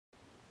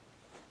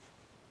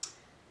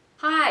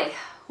Hi,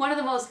 one of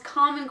the most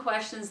common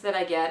questions that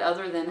I get,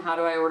 other than how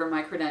do I order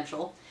my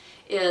credential,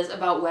 is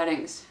about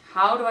weddings.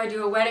 How do I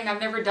do a wedding?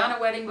 I've never done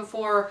a wedding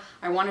before.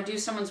 I want to do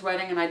someone's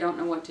wedding and I don't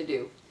know what to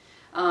do.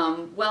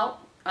 Well,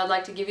 I'd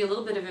like to give you a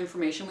little bit of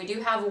information. We do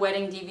have a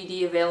wedding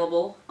DVD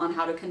available on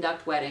how to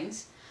conduct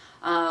weddings.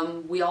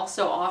 We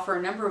also offer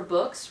a number of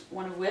books,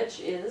 one of which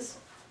is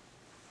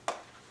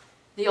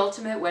The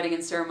Ultimate Wedding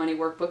and Ceremony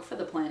Workbook for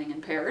the Planning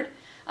Impaired.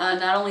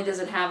 Not only does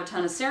it have a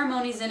ton of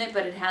ceremonies in it,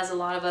 but it has a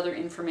lot of other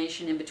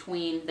information in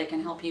between that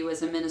can help you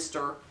as a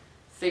minister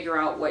figure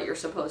out what you're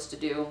supposed to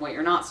do and what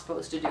you're not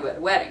supposed to do at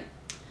a wedding.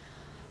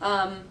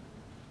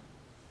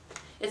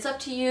 It's up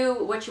to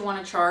you what you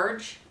want to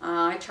charge.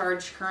 I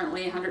charge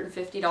currently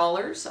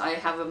 $150. I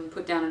have them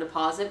put down a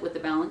deposit with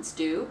the balance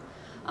due,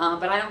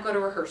 but I don't go to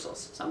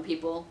rehearsals. Some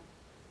people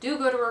do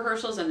go to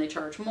rehearsals and they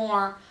charge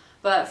more,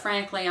 but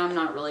frankly I'm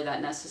not really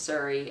that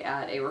necessary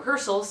at a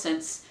rehearsal,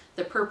 since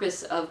the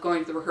purpose of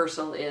going to the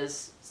rehearsal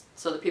is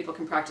so that people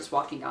can practice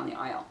walking down the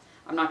aisle.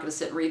 I'm not going to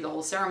sit and read the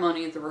whole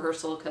ceremony at the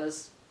rehearsal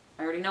because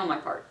I already know my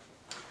part.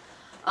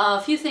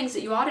 A few things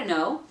that you ought to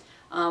know.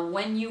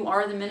 When you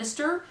are the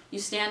minister, you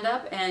stand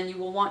up and you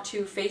will want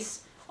to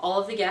face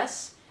all of the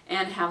guests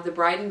and have the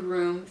bride and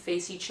groom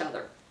face each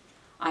other.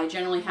 I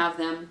generally have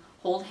them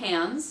hold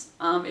hands.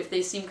 If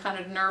they seem kind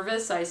of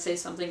nervous, I say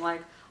something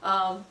like,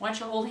 why don't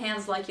you hold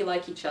hands like you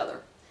like each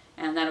other?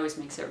 And that always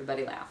makes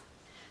everybody laugh.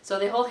 So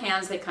they hold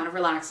hands, they kind of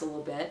relax a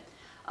little bit.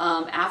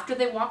 After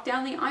they walk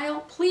down the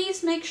aisle,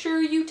 please make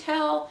sure you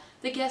tell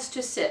the guests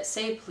to sit.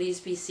 Say, please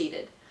be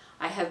seated.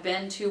 I have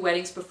been to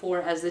weddings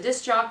before as the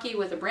disc jockey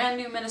with a brand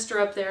new minister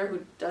up there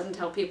who doesn't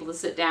tell people to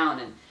sit down,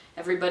 and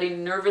everybody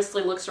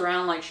nervously looks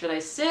around like, should I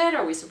sit?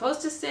 Are we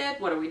supposed to sit?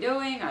 What are we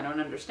doing? I don't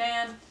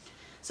understand.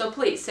 So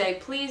please say,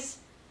 please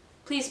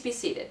be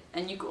seated,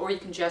 and or you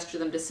can gesture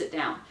them to sit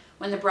down.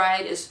 When the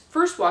bride is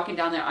first walking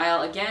down the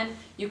aisle, again,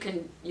 you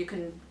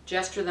can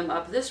gesture them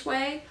up this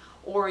way,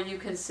 or you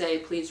can say,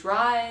 please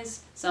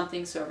rise,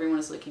 something so everyone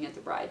is looking at the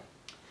bride.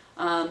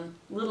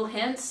 Little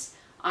hints.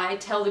 I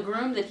tell the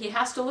groom that he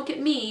has to look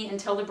at me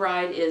until the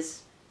bride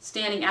is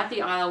standing at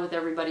the aisle with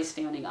everybody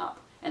standing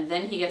up, and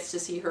then he gets to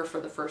see her for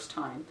the first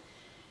time.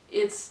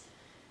 It's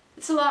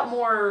a lot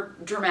more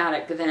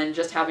dramatic than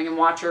just having him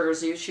watch her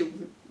as she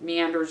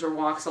meanders or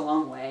walks a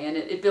long way, and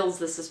it builds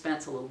the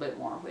suspense a little bit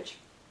more, which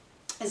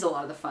is a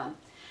lot of the fun.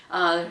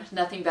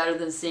 Nothing better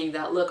than seeing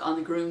that look on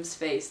the groom's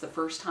face the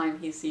first time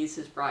he sees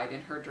his bride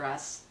in her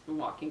dress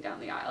walking down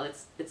the aisle.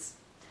 It's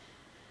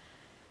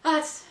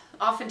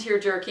often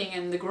tear-jerking,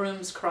 and the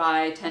grooms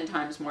cry 10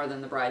 times more than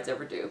the brides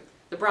ever do.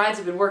 The brides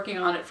have been working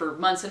on it for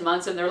months and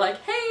months, and they're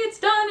like, hey, it's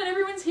done, and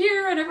everyone's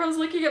here, and everyone's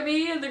looking at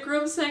me, and the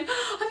groom's saying,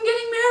 I'm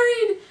getting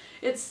married!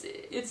 It's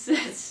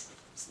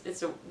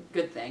a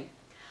good thing.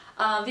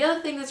 The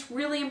other thing that's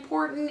really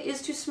important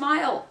is to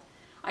smile.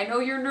 I know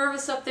you're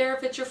nervous up there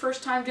if it's your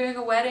first time doing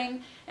a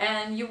wedding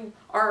and you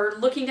are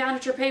looking down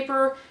at your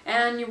paper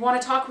and you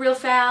want to talk real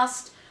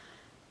fast.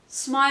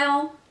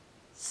 Smile,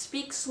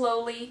 speak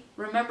slowly.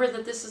 Remember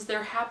that this is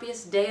their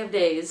happiest day of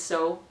days,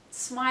 so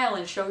smile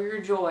and show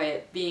your joy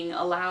at being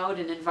allowed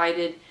and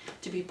invited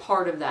to be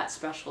part of that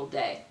special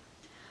day.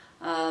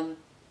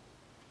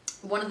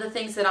 One of the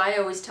things that I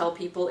always tell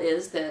people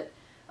is that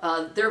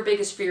their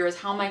biggest fear is,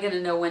 how am I going to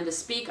know when to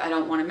speak? I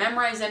don't want to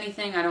memorize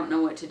anything. I don't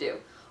know what to do.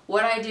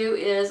 What I do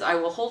is I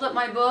will hold up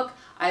my book,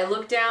 I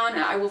look down,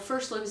 and I will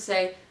first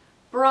say,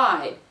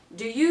 bride,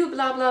 do you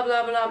blah blah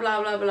blah blah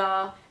blah blah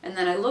blah, and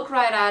then I look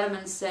right at them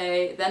and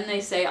say, then they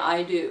say,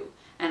 I do.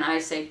 And I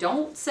say,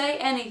 don't say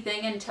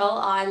anything until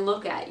I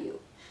look at you.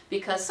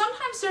 Because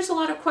sometimes there's a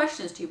lot of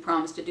questions. Do you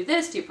promise to do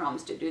this? Do you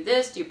promise to do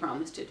this? Do you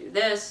promise to do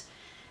this?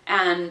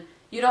 And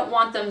you don't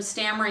want them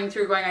stammering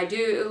through going, I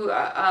do,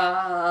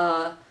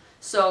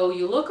 So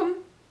you look them,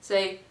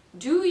 say,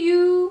 do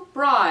you,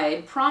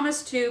 bride,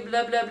 promise to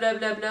blah blah blah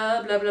blah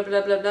blah blah blah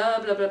blah blah blah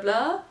blah blah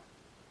blah?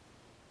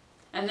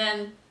 And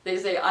then they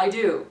say, I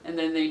do, and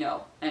then they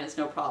know, and it's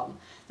no problem.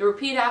 They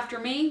repeat after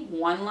me,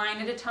 one line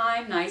at a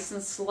time, nice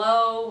and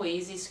slow,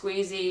 easy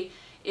squeezy.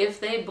 If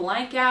they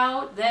blank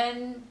out,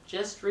 then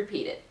just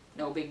repeat it.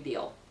 No big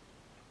deal.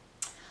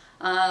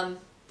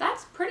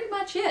 That's pretty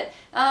much it.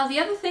 The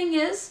other thing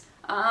is,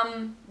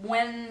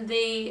 when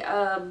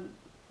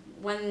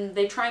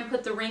they try and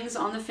put the rings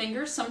on the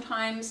fingers,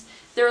 sometimes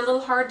they're a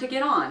little hard to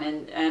get on.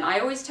 And I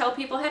always tell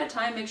people ahead of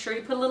time, make sure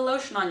you put a little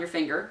lotion on your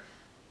finger.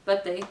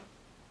 But they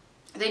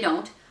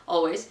don't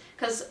always,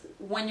 because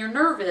when you're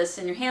nervous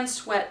and your hands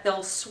sweat,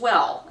 they'll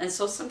swell. And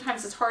so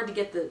sometimes it's hard to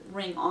get the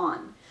ring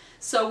on.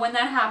 So when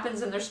that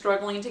happens and they're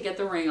struggling to get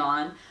the ring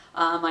on,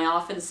 I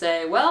often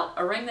say, well,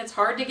 a ring that's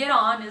hard to get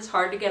on is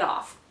hard to get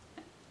off.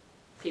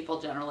 People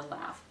generally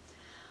laugh.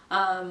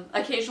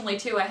 Occasionally,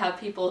 too, I have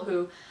people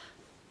who,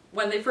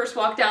 when they first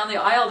walk down the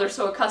aisle, they're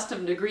so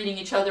accustomed to greeting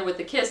each other with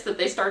a kiss that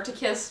they start to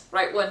kiss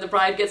right when the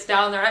bride gets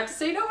down there. I have to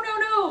say, no,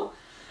 no,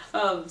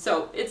 no.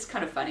 So it's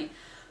kind of funny.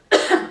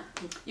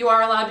 You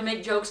are allowed to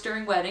make jokes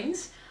during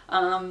weddings.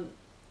 Don't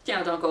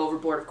go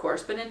overboard, of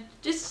course, but it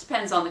just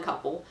depends on the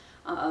couple.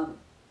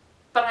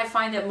 but I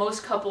find that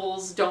most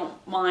couples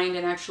don't mind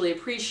and actually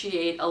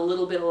appreciate a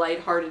little bit of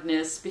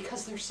lightheartedness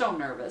because they're so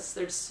nervous.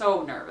 They're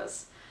so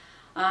nervous.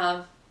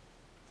 And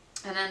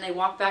then they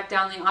walk back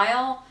down the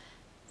aisle.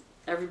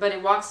 Everybody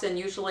walks in.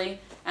 Usually,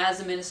 as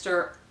a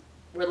minister,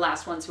 we're the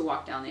last ones who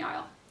walk down the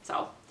aisle.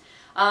 So,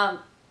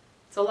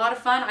 it's a lot of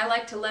fun. I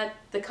like to let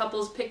the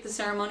couples pick the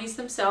ceremonies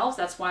themselves.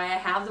 That's why I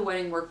have the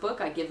wedding workbook.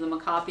 I give them a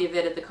copy of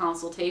it at the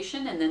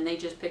consultation, and then they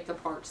just pick the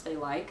parts they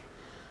like.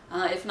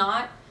 If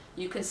not,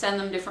 you can send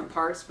them different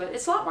parts, but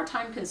it's a lot more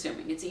time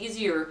consuming. It's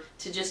easier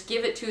to just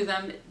give it to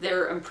them.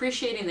 They're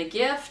appreciating the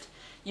gift.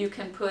 You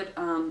can put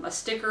a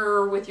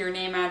sticker with your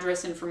name,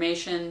 address,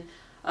 information,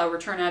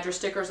 return address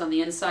stickers on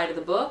the inside of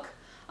the book.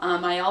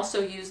 I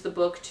also use the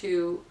book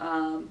to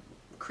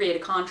create a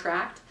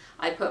contract.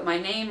 I put my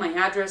name, my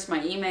address,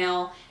 my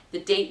email, the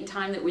date and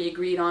time that we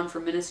agreed on for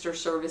minister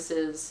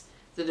services,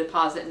 the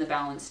deposit and the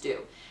balance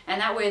due.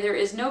 And that way there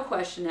is no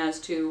question as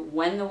to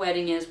when the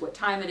wedding is, what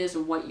time it is,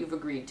 and what you've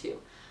agreed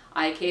to.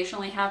 I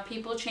occasionally have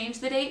people change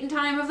the date and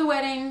time of the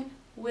wedding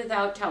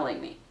without telling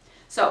me.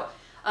 So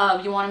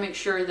you want to make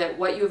sure that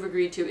what you have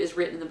agreed to is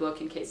written in the book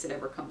in case it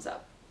ever comes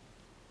up.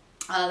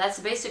 That's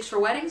the basics for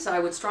weddings. I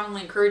would strongly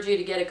encourage you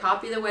to get a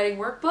copy of the wedding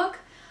workbook.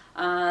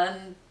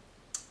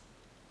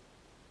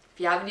 If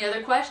you have any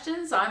other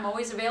questions, I'm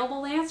always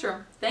available to answer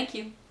them. Thank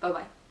you.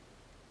 Bye-bye.